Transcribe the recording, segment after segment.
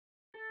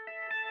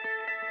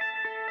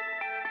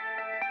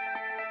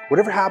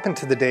Whatever happened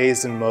to the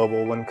days in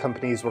mobile when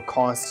companies were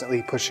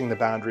constantly pushing the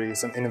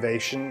boundaries on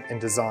innovation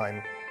and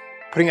design,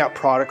 putting out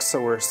products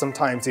that were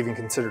sometimes even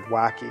considered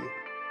wacky?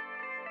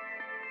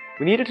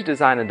 We needed to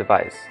design a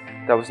device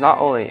that was not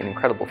only an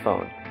incredible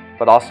phone,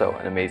 but also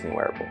an amazing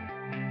wearable.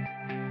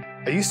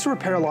 I used to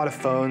repair a lot of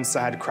phones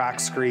that had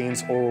cracked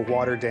screens or were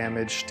water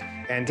damaged,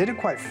 and did it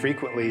quite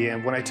frequently.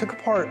 And when I took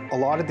apart a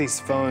lot of these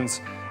phones,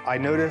 I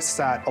noticed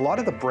that a lot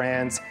of the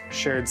brands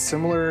shared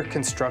similar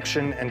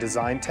construction and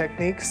design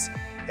techniques,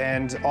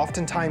 and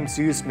oftentimes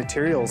used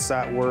materials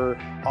that were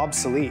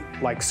obsolete,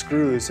 like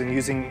screws, and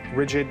using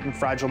rigid and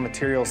fragile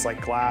materials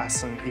like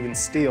glass and even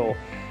steel,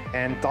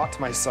 and thought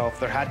to myself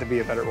there had to be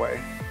a better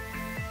way.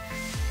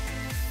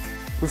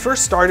 We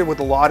first started with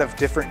a lot of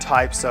different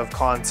types of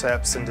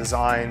concepts and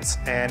designs,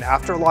 and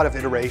after a lot of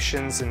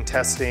iterations and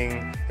testing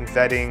and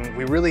vetting,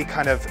 we really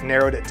kind of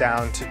narrowed it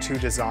down to two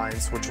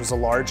designs, which was a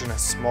large and a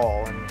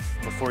small, and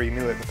before you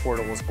knew it, the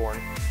Portal was born.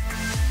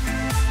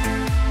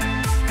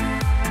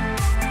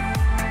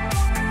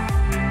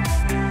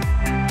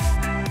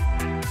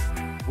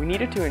 We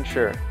needed to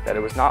ensure that it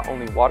was not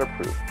only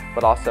waterproof,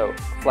 but also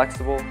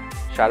flexible,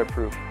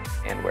 shatterproof,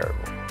 and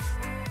wearable.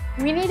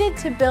 We needed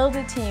to build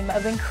a team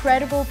of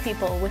incredible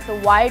people with a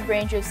wide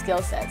range of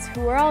skill sets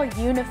who are all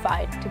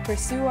unified to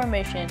pursue our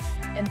mission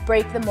and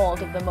break the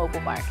mold of the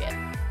mobile market.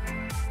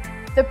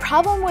 The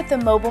problem with the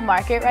mobile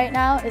market right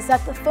now is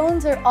that the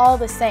phones are all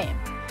the same,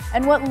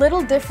 and what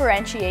little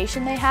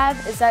differentiation they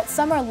have is that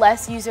some are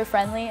less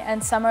user-friendly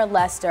and some are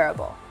less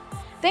durable.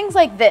 Things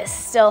like this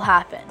still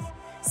happen,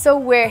 so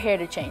we're here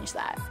to change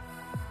that.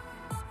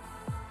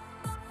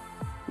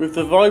 With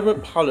the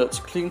vibrant palette,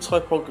 clean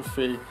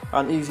typography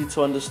and easy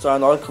to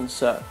understand icon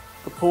set,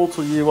 the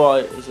Portal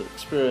UI is an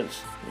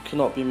experience that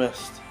cannot be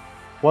missed.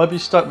 Why be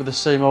stuck with the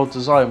same old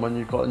design when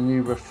you've got a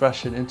new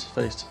refreshing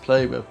interface to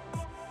play with?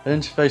 An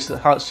interface that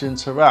helps you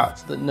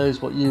interact, that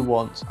knows what you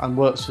want and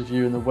works with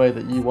you in the way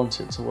that you want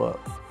it to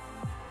work.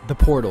 The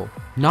Portal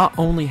not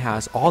only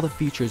has all the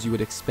features you would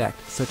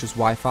expect, such as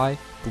Wi-Fi,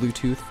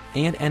 Bluetooth,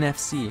 and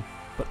NFC,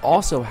 but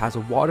also has a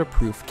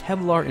waterproof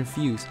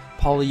Kevlar-infused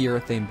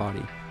polyurethane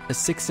body, a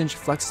 6-inch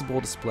flexible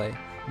display,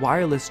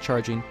 wireless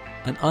charging,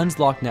 an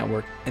unlocked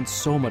network, and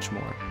so much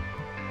more.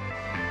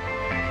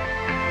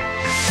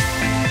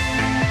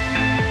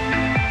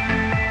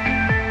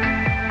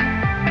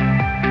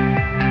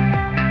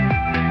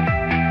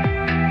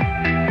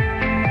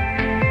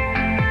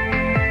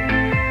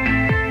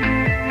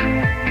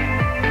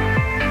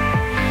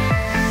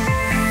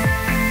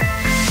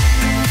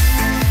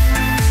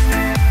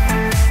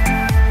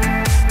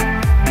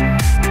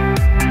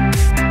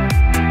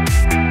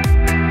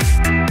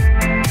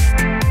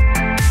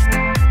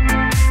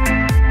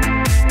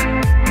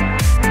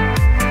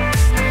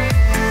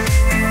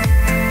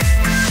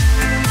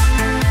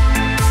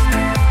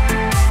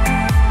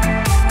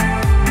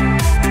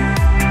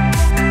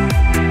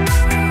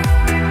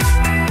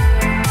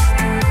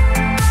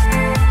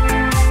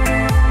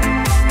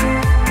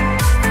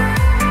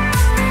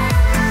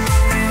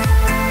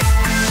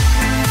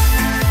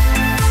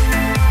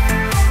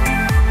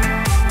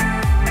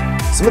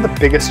 Some of the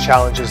biggest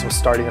challenges with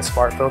starting a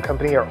smartphone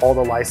company are all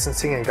the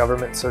licensing and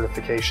government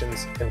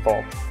certifications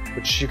involved,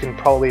 which you can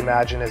probably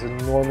imagine is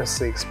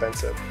enormously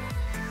expensive.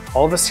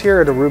 All of us here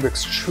at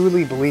Rubik's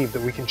truly believe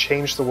that we can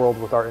change the world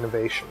with our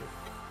innovation.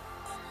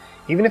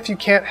 Even if you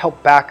can't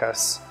help back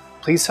us,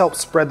 please help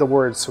spread the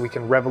word so we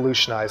can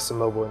revolutionize the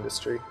mobile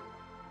industry.